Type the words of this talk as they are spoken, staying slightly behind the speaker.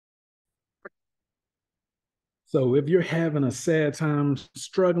So if you're having a sad time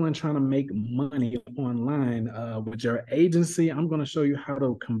struggling trying to make money online with your agency, I'm going to show you how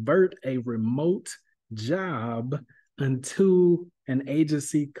to convert a remote job into an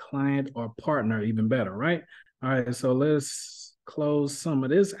agency client or partner, even better, right? All right, so let's close some of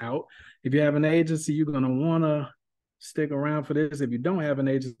this out. If you have an agency, you're going to want to stick around for this. If you don't have an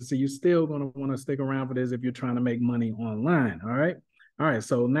agency, you're still going to want to stick around for this if you're trying to make money online, all right? All right,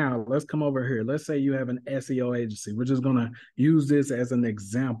 so now let's come over here. Let's say you have an SEO agency. We're just going to use this as an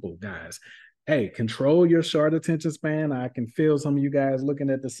example, guys. Hey, control your short attention span. I can feel some of you guys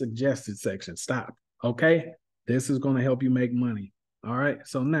looking at the suggested section. Stop, okay? This is going to help you make money. All right,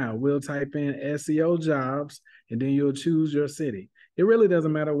 so now we'll type in SEO jobs, and then you'll choose your city. It really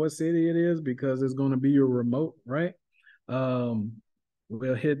doesn't matter what city it is because it's going to be your remote, right?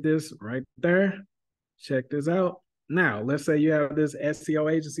 We'll hit this right there. Check this out. Now, let's say you have this SEO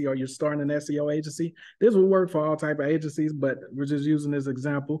agency or you're starting an SEO agency. This will work for all type of agencies, but we're just using this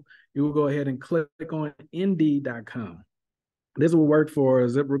example. You will go ahead and click on Indeed.com. This will work for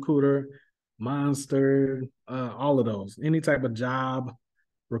ZipRecruiter, Monster, all of those, any type of job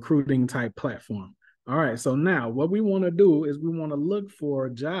recruiting type platform. All right, so now what we want to do is we want to look for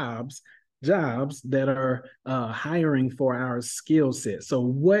jobs that are hiring for our skill set. So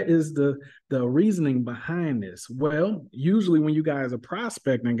what is the reasoning behind this? Well, usually when you guys are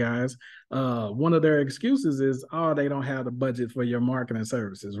prospecting, guys, one of their excuses is, oh, they don't have the budget for your marketing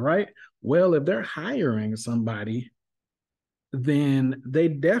services, right? Well, if they're hiring somebody, then they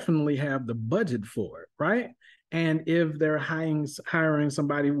definitely have the budget for it, right? And if they're hiring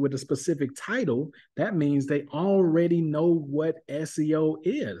somebody with a specific title, that means they already know what SEO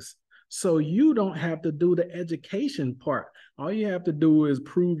is. So you don't have to do the education part. All you have to do is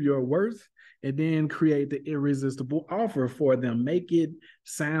prove your worth and then create the irresistible offer for them. Make it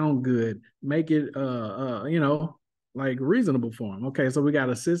sound good. Make it, like reasonable for them. Okay, so we got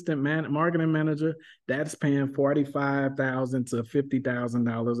assistant marketing manager that's paying $45,000 to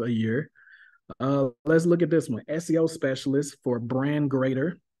 $50,000 a year. Let's look at this one. SEO specialist for brand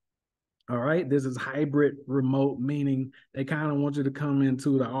grader. All right, this is hybrid remote, meaning they kind of want you to come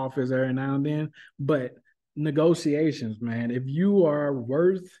into the office every now and then, but negotiations, man. If you are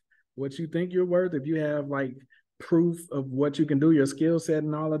worth what you think you're worth, if you have like proof of what you can do, your skill set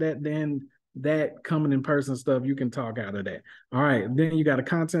and all of that, then that coming in person stuff, you can talk out of that. All right, then you got a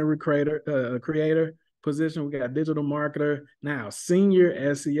content creator position. We got digital marketer. Now, senior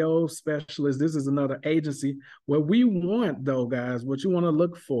SEO specialist. This is another agency. What we want, though, guys, what you want to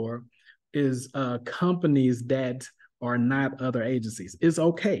look for is companies that are not other agencies. It's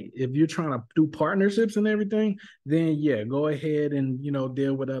okay if you're trying to do partnerships and everything, then yeah, go ahead and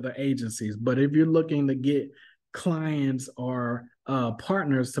deal with other agencies. But if you're looking to get clients or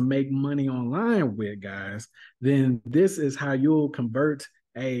partners to make money online with, guys, then this is how you'll convert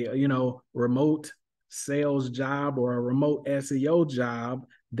a remote sales job or a remote SEO job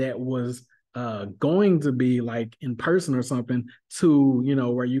that was going to be like in person or something to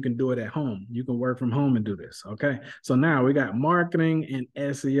where you can do it at home. You can work from home and do this. Okay, so now we got marketing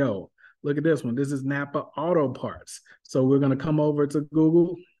and SEO. Look at this one. This is Napa Auto Parts. So we're going to come over to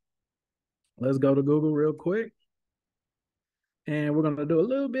Google. Let's go to Google real quick. And we're going to do a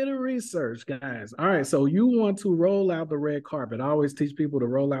little bit of research, guys. All right, so you want to roll out the red carpet. I always teach people to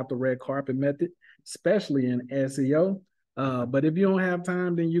roll out the red carpet method, especially in SEO. But if you don't have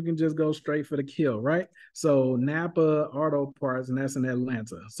time, then you can just go straight for the kill, right? So Napa Auto Parts, and that's in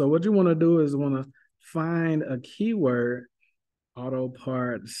Atlanta. So what you want to do is want to find a keyword, auto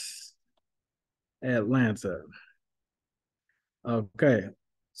parts, Atlanta. Okay,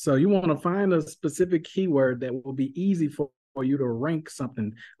 so you want to find a specific keyword that will be easy for you to rank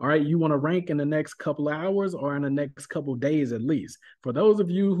something. All right, you want to rank in the next couple of hours or in the next couple of days at least. For those of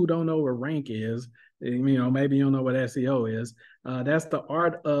you who don't know what rank is, maybe you don't know what SEO is. That's the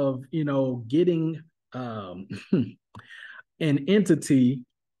art of getting an entity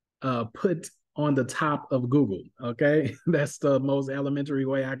put on the top of Google. Okay, that's the most elementary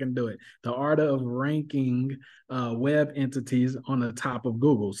way I can do it. The art of ranking web entities on the top of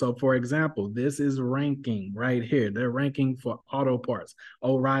Google. So for example, this is ranking right here. They're ranking for auto parts.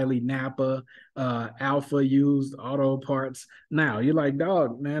 O'Reilly, Napa, Alpha used auto parts. Now you're like,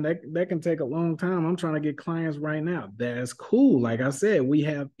 dog, man, that can take a long time. I'm trying to get clients right now. That's cool. Like I said, we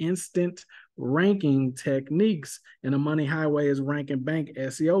have instant ranking techniques in the Money Highways Rank and Bank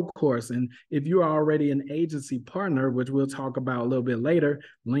SEO course. And if you're already an agency partner, which we'll talk about a little bit later,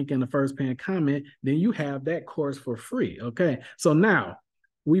 link in the first pinned comment, then you have that course for free. Okay, so now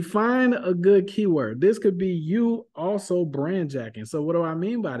we find a good keyword. This could be you also brand jacking. So what do I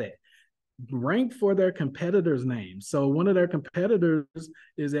mean by that? rank for their competitors' names. So one of their competitors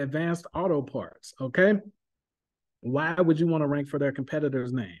is Advanced Auto Parts. Okay. Why would you want to rank for their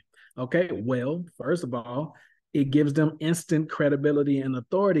competitor's name? Okay, well, first of all, it gives them instant credibility and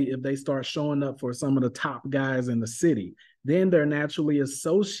authority if they start showing up for some of the top guys in the city. Then they're naturally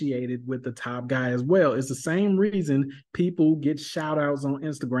associated with the top guy as well. It's the same reason people get shout outs on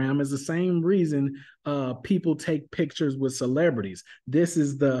Instagram. It's the same reason people take pictures with celebrities. This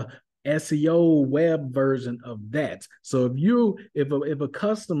is the SEO web version of that. So if a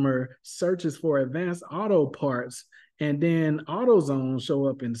customer searches for Advanced Auto Parts and then AutoZone show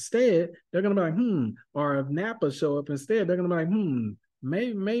up instead, they're gonna be like, or if Napa show up instead, they're gonna be like,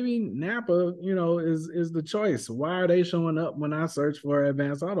 maybe Napa, is the choice. Why are they showing up when I search for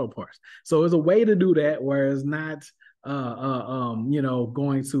Advanced Auto Parts? So it's a way to do that where it's not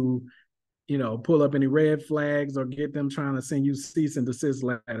going to pull up any red flags or get them trying to send you cease and desist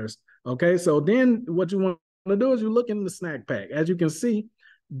letters. Okay, so then what you want to do is you look in the snack pack. As you can see,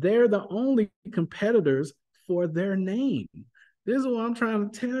 they're the only competitors for their name. This is what I'm trying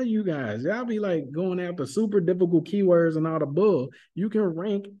to tell you guys. Y'all be like going after super difficult keywords and all the bull. You can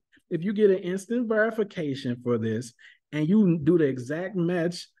rank if you get an instant verification for this and you do the exact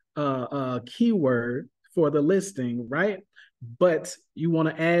match keyword for the listing, right? But you want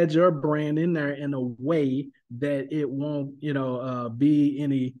to add your brand in there in a way that it won't, be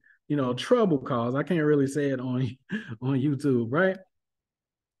any, trouble cause. I can't really say it on YouTube, right?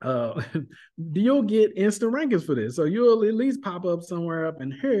 You'll get instant rankings for this. So you'll at least pop up somewhere up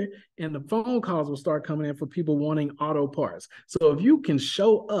in here, and the phone calls will start coming in for people wanting auto parts. So if you can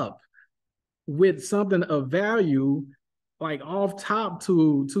show up with something of value, like off top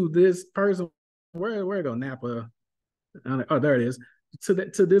to this person, where go Napa? Oh, there it is. To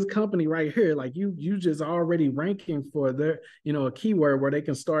this company right here, like you just already ranking for their, a keyword where they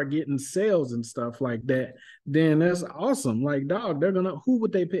can start getting sales and stuff like that, then that's awesome. Like, dog, who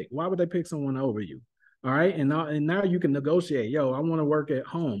would they pick? Why would they pick someone over you? All right. And now you can negotiate. Yo, I want to work at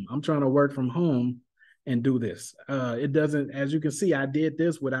home. I'm trying to work from home and do this. It doesn't, as you can see, I did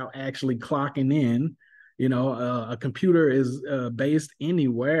this without actually clocking in. A computer is based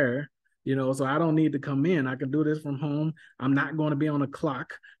anywhere, so I don't need to come in. I can do this from home. I'm not going to be on a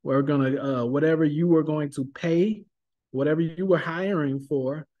clock. We're going to, whatever you were going to pay, whatever you were hiring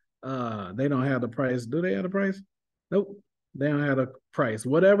for, they don't have the price. Do they have the price? Nope. They don't have the price.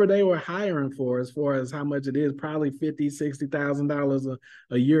 Whatever they were hiring for, as far as how much it is, probably $50,000, $60,000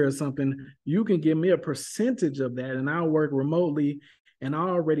 a year or something, you can give me a percentage of that and I'll work remotely. And I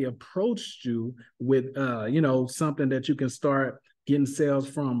already approached you with, something that you can start getting sales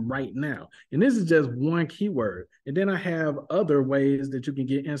from right now. And this is just one keyword. And then I have other ways that you can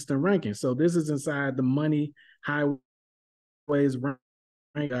get instant ranking. So this is inside the money highways rank,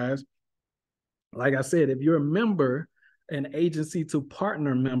 guys. Like I said, if you're a member, an agency to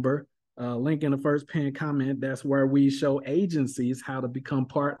partner member, link in the first pinned comment, that's where we show agencies how to become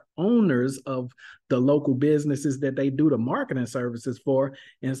part owners of the local businesses that they do the marketing services for,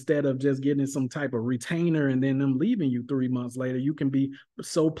 instead of just getting some type of retainer and then them leaving you 3 months later. You can be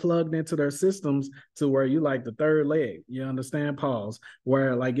so plugged into their systems to where you like the third leg. You understand? Pause.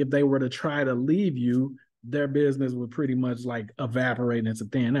 Where like if they were to try to leave you, their business would pretty much like evaporate into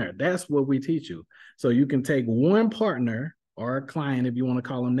thin air. That's what we teach you. So you can take one partner or a client, if you want to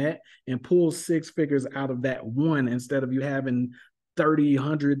call them that, and pull 6 figures out of that one, instead of you having 30,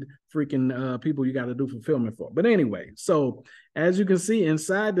 100 freaking people you got to do fulfillment for. But anyway, so as you can see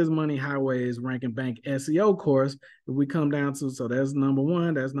inside this Money Highways Ranking Bank SEO course, if we come down to, so that's number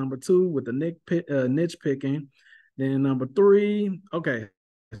 1, that's number 2 with the niche picking. Then number 3, okay,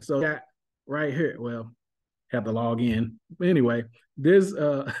 so that right here, well, have to log in. Anyway, this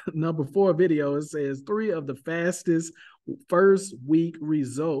number 4 video, it says 3 of the fastest first week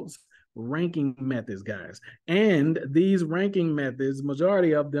results ranking methods, guys. And these ranking methods,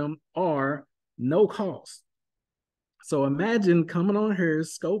 majority of them are no cost. So imagine coming on here,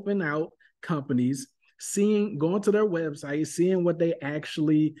 scoping out companies, going to their website, seeing what they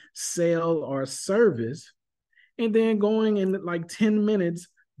actually sell or service, and then going in like 10 minutes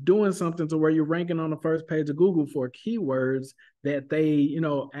doing something to where you're ranking on the first page of Google for keywords that they,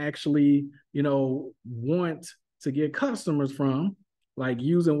 actually, want to get customers from, like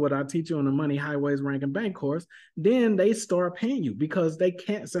using what I teach you on the Money Highways Ranking Bank course. Then they start paying you because they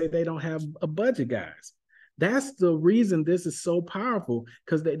can't say they don't have a budget, guys. That's the reason this is so powerful,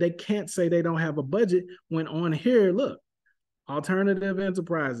 because they can't say they don't have a budget when on here, look, alternative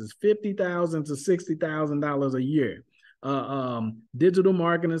enterprises, $50,000 to $60,000 a year. Digital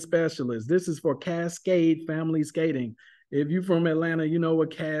marketing specialist. This is for Cascade Family Skating. If you from Atlanta, you know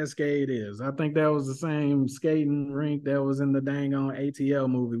what Cascade is. I think that was the same skating rink that was in the dang on ATL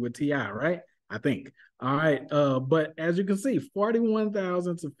movie with T.I., right? I think. All right. But as you can see,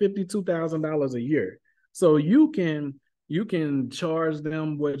 $41,000 to $52,000 a year. So you can charge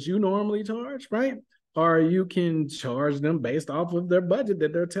them what you normally charge, right? Or you can charge them based off of their budget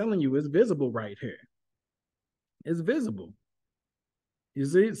that they're telling you is visible right here. It's visible. You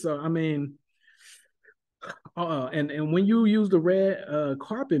see? So I mean, and when you use the red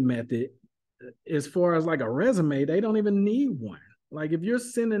carpet method, as far as like a resume, they don't even need one. Like if you're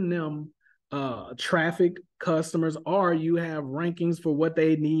sending them traffic customers, or you have rankings for what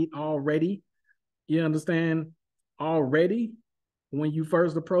they need already, you understand, already when you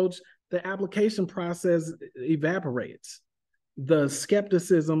first approach, the application process evaporates. The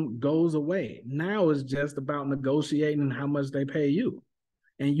skepticism goes away. Now it's just about negotiating how much they pay you.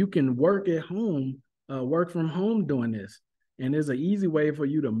 And you can work at home, work from home doing this. And there's an easy way for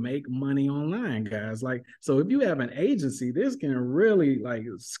you to make money online, guys. Like, so if you have an agency, this can really like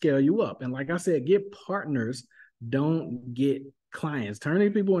scale you up. And like I said, get partners, don't get clients.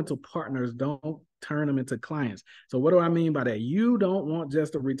 Turning people into partners, don't turn them into clients. So what do I mean by that? You don't want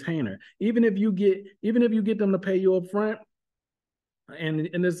just a retainer. Even if you get them to pay you up front, and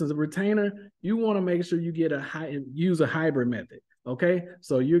this is a retainer, you want to make sure you use a hybrid method. Okay,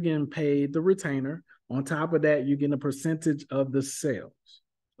 so you're getting paid the retainer. On top of that, you're getting a percentage of the sales.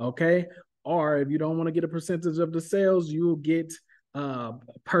 Okay, or if you don't want to get a percentage of the sales, you'll get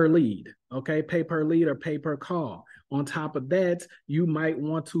per lead. Okay, pay per lead or pay per call. On top of that, you might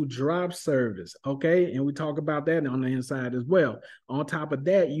want to drop service. Okay, and we talk about that on the inside as well. On top of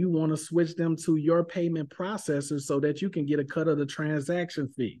that, you want to switch them to your payment processor so that you can get a cut of the transaction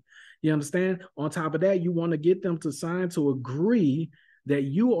fee. You understand? On top of that, you want to get them to sign to agree that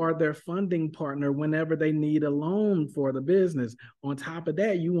you are their funding partner whenever they need a loan for the business. On top of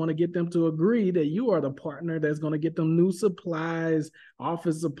that, you want to get them to agree that you are the partner that's going to get them new supplies,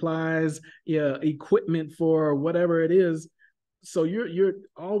 office supplies, equipment for whatever it is. So you're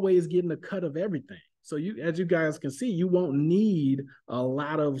always getting a cut of everything. So you, as you guys can see, you won't need a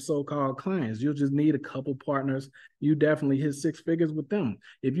lot of so-called clients. You'll just need a couple partners. You definitely hit six figures with them.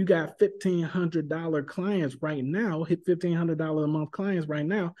 If you got $1,500 clients right now, hit $1,500 a month clients right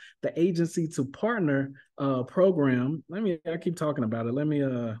now, the agency to partner program. I keep talking about it. Let me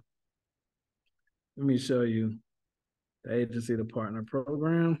show you the agency to partner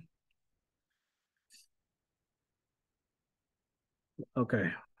program.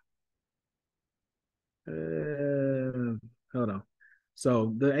 Okay. Hold on.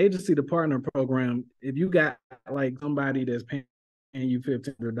 So the agency to partner program, if you got like somebody that's paying you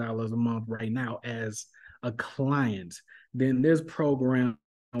 $1,500 a month right now as a client, then this program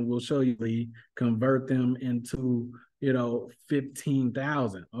will show you convert them into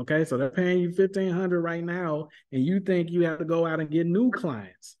 15,000. Okay, so they're paying you 1,500 right now, and you think you have to go out and get new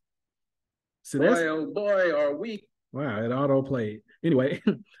clients. So that's, boy, oh boy, are we. Wow, it auto played. Anyway,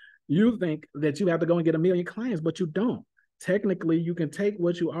 you think that you have to go and get 1,000,000 clients, but you don't. Technically, you can take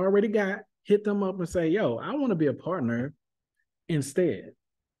what you already got, hit them up and say, yo, I want to be a partner instead.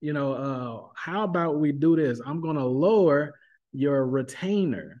 How about we do this? I'm going to lower your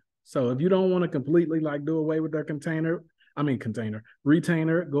retainer. So if you don't want to completely like do away with their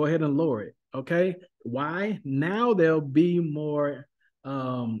retainer, go ahead and lower it. Okay. Why? Now they'll be more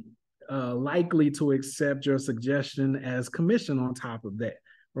likely to accept your suggestion as commission on top of that,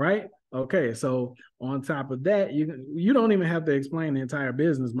 right? Okay, so on top of that, you don't even have to explain the entire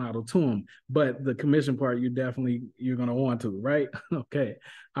business model to them, but the commission part you're gonna want to, right? Okay,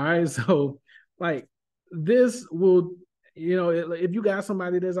 all right. So like this will, if you got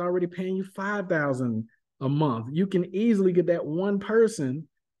somebody that's already paying you 5,000 a month, you can easily get that one person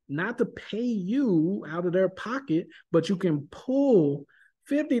not to pay you out of their pocket, but you can pull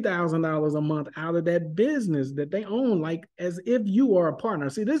 $50,000 a month out of that business that they own, like as if you are a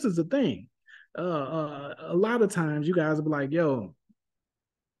partner. See, this is the thing. A lot of times you guys will be like, yo,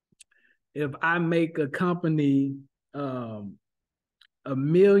 if I make a company $1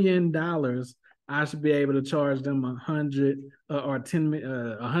 million, I should be able to charge them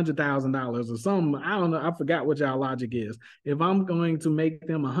 $100,000 or something. I don't know. I forgot what y'all logic is. If I'm going to make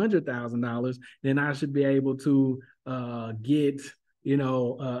them $100,000, then I should be able to get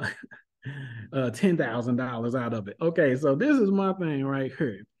 $10,000 out of it. Okay, so this is my thing right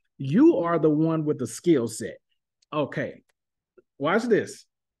here. You are the one with the skill set. Okay, watch this.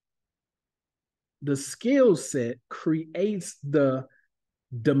 The skill set creates the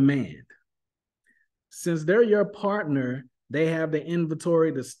demand. Since they're your partner, they have the inventory,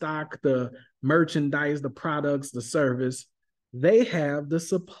 the stock, the merchandise, the products, the service. They have the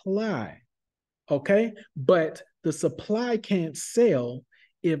supply. Okay. But the supply can't sell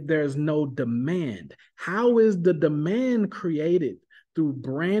if there's no demand. How is the demand created? Through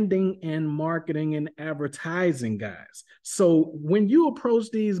branding and marketing and advertising, guys. So when you approach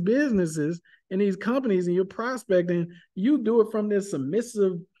these businesses and these companies and you're prospecting, you do it from this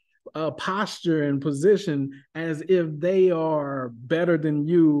submissive posture and position as if they are better than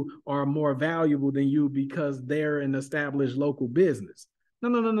you or more valuable than you because they're an established local business. No,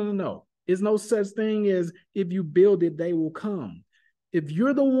 no, no, no, no, no. There's no such thing as if you build it, they will come. If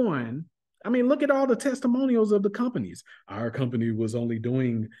you're the one, I mean, look at all the testimonials of the companies. Our company was only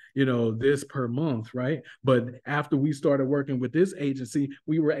doing, this per month, right? But after we started working with this agency,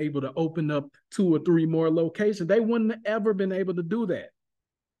 we were able to open up 2 or 3 more locations. They wouldn't have ever been able to do that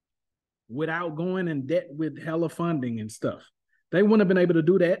without going in debt with hella funding and stuff. They wouldn't have been able to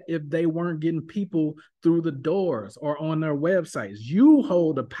do that if they weren't getting people through the doors or on their websites. You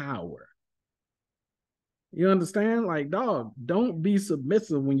hold the power. You understand? Like, dog, don't be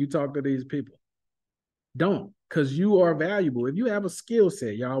submissive when you talk to these people. Don't, because you are valuable. If you have a skill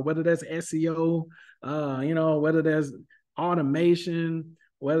set, y'all, whether that's SEO, whether there's automation,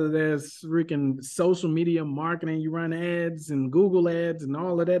 whether there's freaking social media marketing, you run ads and Google ads and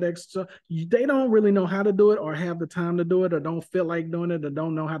all of that extra, they don't really know how to do it or have the time to do it or don't feel like doing it or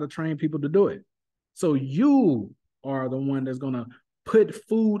don't know how to train people to do it. So you are the one that's going to put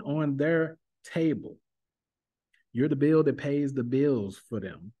food on their table. You're the bill that pays the bills for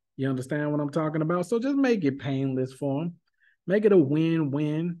them. You understand what I'm talking about? So just make it painless for them. Make it a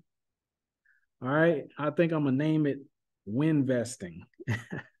win-win. All right. I think I'm going to name it Winvesting.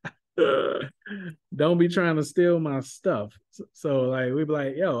 Don't be trying to steal my stuff. So like, we'd be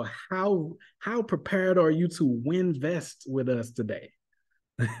like, yo, how prepared are you to Winvest with us today?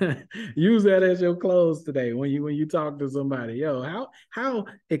 Use that as your close today when you talk to somebody. Yo, how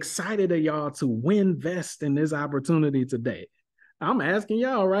excited are y'all to Winvest in this opportunity today? I'm asking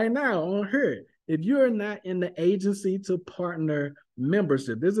y'all right now on here. If you're not in the agency to partner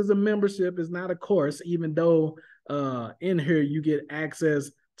membership, this is a membership, it's not a course, even though in here you get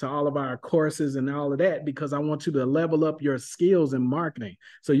access to all of our courses and all of that, because I want you to level up your skills in marketing.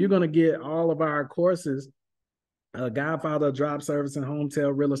 So you're going to get all of our courses. Godfather, drop service and home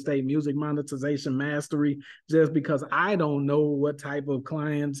sale, real estate, music monetization, mastery, just because I don't know what type of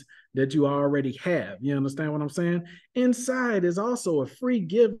clients that you already have. You understand what I'm saying? Inside is also a free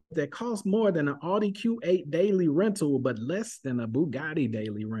gift that costs more than an Audi Q8 daily rental, but less than a Bugatti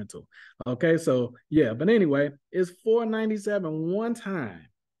daily rental. Okay, so yeah, but anyway, it's $497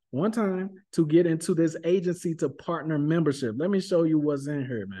 one time to get into this agency to partner membership. Let me show you what's in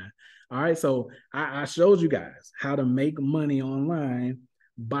here, man. All right, so I showed you guys how to make money online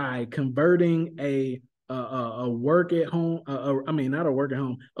by converting a work at home. Not a work at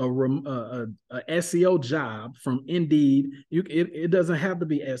home, a SEO job from Indeed. It doesn't have to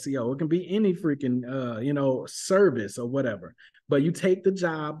be SEO. It can be any freaking service or whatever. But you take the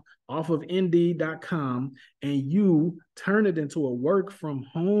job off of Indeed.com and you turn it into a work from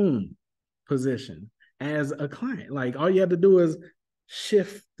home position as a client. Like all you have to do is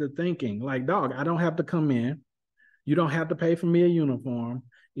shift the thinking. Like, dog, I don't have to come in. You don't have to pay for me a uniform.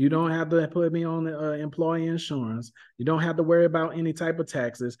 You don't have to put me on employee insurance. You don't have to worry about any type of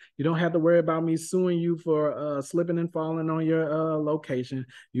taxes. You don't have to worry about me suing you for slipping and falling on your location.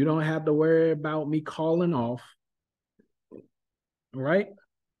 You don't have to worry about me calling off. Right?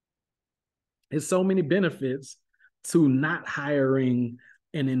 There's so many benefits to not hiring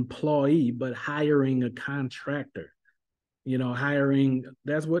an employee, but hiring a contractor. Hiring,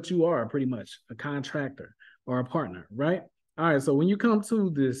 that's what you are pretty much, a contractor or a partner, right? All right, so when you come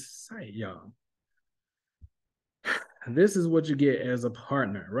to this site, y'all, this is what you get as a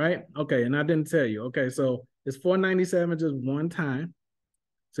partner, right? Okay, and I didn't tell you. Okay, so it's $497 just one time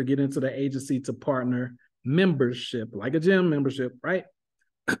to get into the agency to partner membership, like a gym membership, right?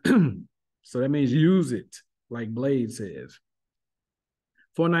 So that means use it, like Blade says.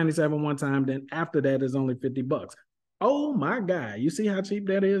 $497 one time, then after that is only $50. Oh my God. You see how cheap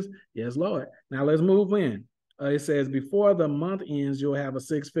that is? Yes, Lord. Now let's move in. It says before the month ends, you'll have a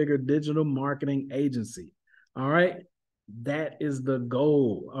 6-figure digital marketing agency. All right. That is the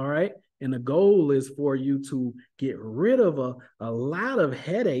goal. All right. And the goal is for you to get rid of a lot of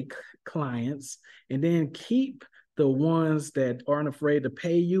headache clients and then keep the ones that aren't afraid to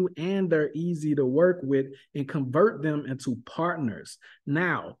pay you and they're easy to work with and convert them into partners.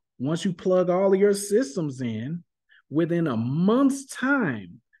 Now, once you plug all of your systems in, within a month's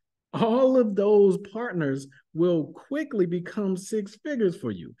time, all of those partners will quickly become six figures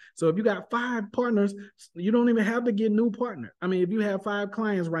for you. So if you got 5 partners, you don't even have to get new partner. I mean, if you have 5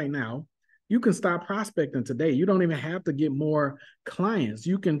 clients right now, you can stop prospecting today. You don't even have to get more clients.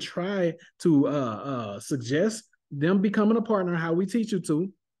 You can try to suggest them becoming a partner, how we teach you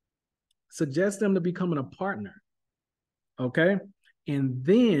to. Suggest them to becoming a partner. Okay. And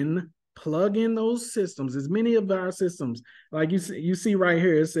then plug in those systems, as many of our systems, like you see right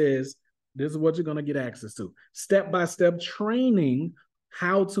here, it says, this is what you're going to get access to. Step-by-step training,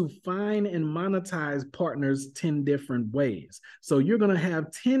 how to find and monetize partners 10 different ways. So you're going to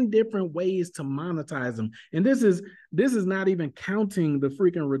have 10 different ways to monetize them. And this is not even counting the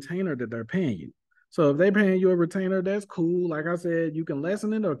freaking retainer that they're paying you. So if they're paying you a retainer, that's cool. Like I said, you can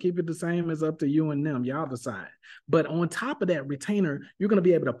lessen it or keep it the same. It's up to you and them. Y'all decide. But on top of that retainer, you're going to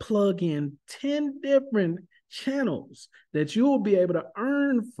be able to plug in 10 different channels that you'll be able to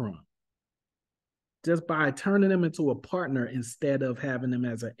earn from just by turning them into a partner instead of having them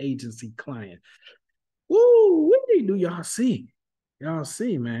as an agency client. Woo, do y'all see? Y'all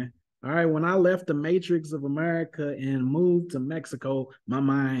see, man. All right, when I left the matrix of America and moved to Mexico, my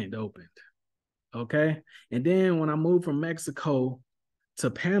mind opened. Okay. And then when I moved from Mexico to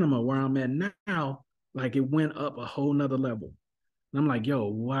Panama, where I'm at now, like it went up a whole nother level. And I'm like, yo,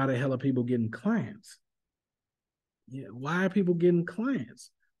 why the hell are people getting clients? Yeah, why are people getting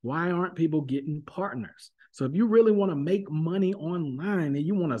clients? Why aren't people getting partners? So if you really want to make money online and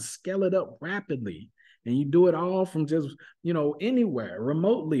you want to scale it up rapidly, and you do it all from just, anywhere,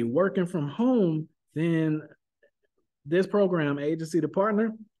 remotely, working from home, then this program, Agency to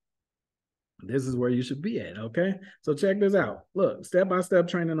Partner, this is where you should be at, okay? So check this out. Look, step-by-step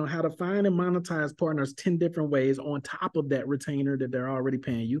training on how to find and monetize partners 10 different ways on top of that retainer that they're already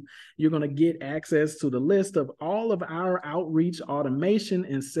paying you. You're going to get access to the list of all of our outreach, automation,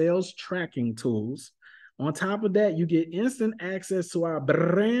 and sales tracking tools. On top of that, you get instant access to our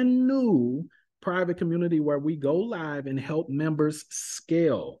brand new private community where we go live and help members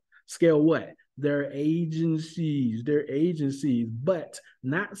scale. Scale what? Their agencies, but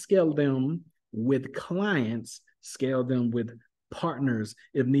not scale them with clients, scale them with partners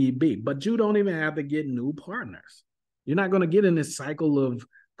if need be. But you don't even have to get new partners. You're not going to get in this cycle of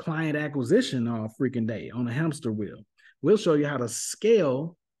client acquisition all freaking day on a hamster wheel. We'll show you how to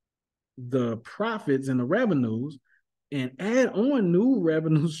scale the profits and the revenues and add on new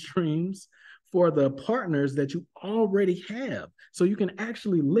revenue streams for the partners that you already have. So you can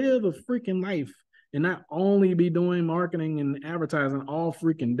actually live a freaking life and not only be doing marketing and advertising all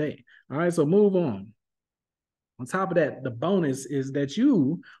freaking day. All right, so move on. On top of that, the bonus is that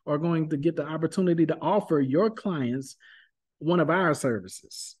you are going to get the opportunity to offer your clients one of our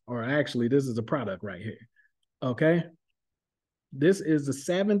services, or actually, this is a product right here. Okay. This is the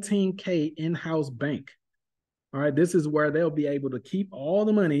 17K in-house bank. All right. This is where they'll be able to keep all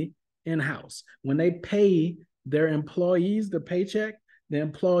the money in-house. When they pay their employees the paycheck, the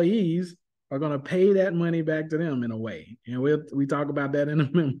employees are going to pay that money back to them in a way. And we talk about that in the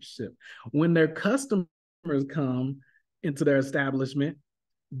membership. When their customers come into their establishment,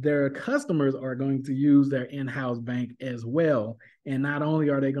 their customers are going to use their in-house bank as well. And not only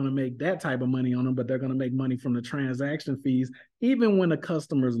are they going to make that type of money on them, but they're going to make money from the transaction fees. Even when the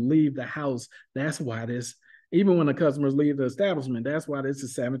customers leave the house, even when the customers leave the establishment, that's why this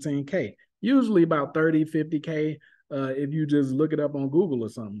is 17K. Usually about 30, 50K if you just look it up on Google or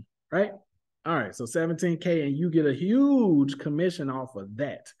something, right? All right, so 17K, and you get a huge commission off of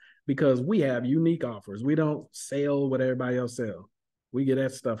that because we have unique offers. We don't sell what everybody else sells. We get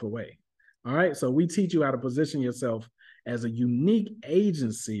that stuff away. All right, so we teach you how to position yourself as a unique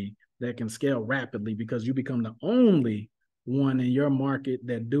agency that can scale rapidly because you become the only one in your market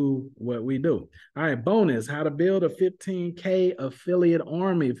that do what we do. All right, bonus, how to build a 15K affiliate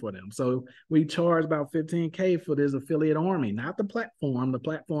army for them. So we charge about 15K for this affiliate army, not the platform. The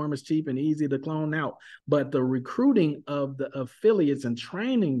platform is cheap and easy to clone out, but the recruiting of the affiliates and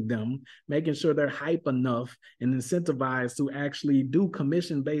training them, making sure they're hype enough and incentivized to actually do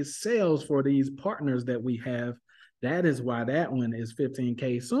commission-based sales for these partners that we have. That is why that one is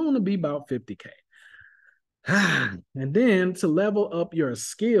 15K, soon to be about 50K. And then to level up your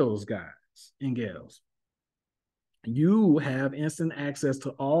skills, guys and gals, you have instant access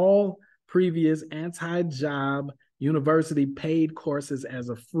to all previous anti-job university paid courses as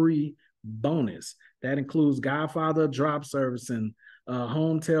a free bonus. That includes Godfather drop servicing,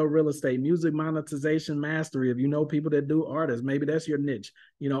 hometail real estate, music monetization mastery. If you know people that do artists, maybe that's your niche,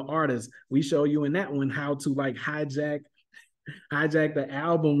 artists. We show you in that one how to like hijack the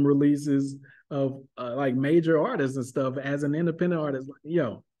album releases of like major artists and stuff as an independent artist.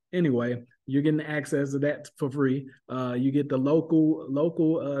 Anyway, you're getting access to that for free. You get the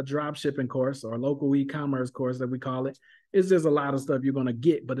local drop shipping course or local e-commerce course that we call it. It's just a lot of stuff you're going to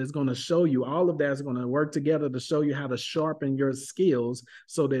get, but it's going to show you all of that's going to work together to show you how to sharpen your skills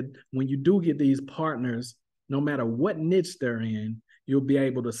so that when you do get these partners, no matter what niche they're in, you'll be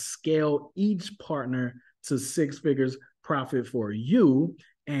able to scale each partner to six figures profit for you.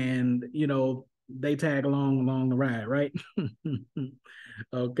 And, they tag along the ride, right?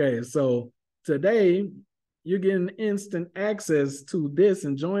 Okay, so today you're getting instant access to this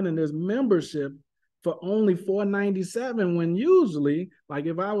and joining this membership for only $4.97 when usually, like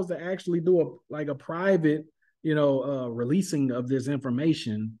if I was to actually do a private, releasing of this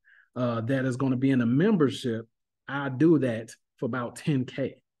information that is going to be in a membership, I do that for about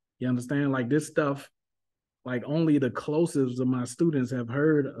 10K. You understand? Like this stuff, like only the closest of my students have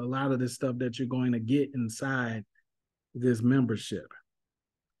heard a lot of this stuff that you're going to get inside this membership.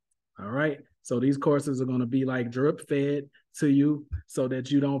 All right. So these courses are going to be like drip fed to you so that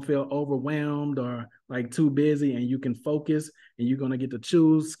you don't feel overwhelmed or like too busy, and you can focus, and you're going to get to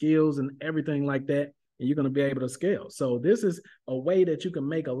choose skills and everything like that. And you're going to be able to scale. So this is a way that you can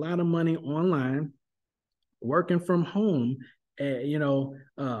make a lot of money online, working from home,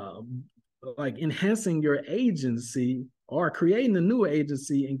 like enhancing your agency or creating a new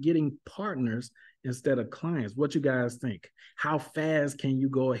agency and getting partners instead of clients. What you guys think? How fast can you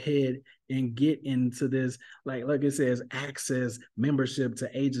go ahead and get into this? Like it says, access membership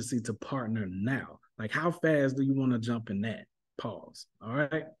to agency to partner now. Like how fast do you want to jump in that? Pause. All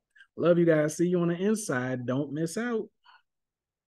right. Love you guys. See you on the inside. Don't miss out.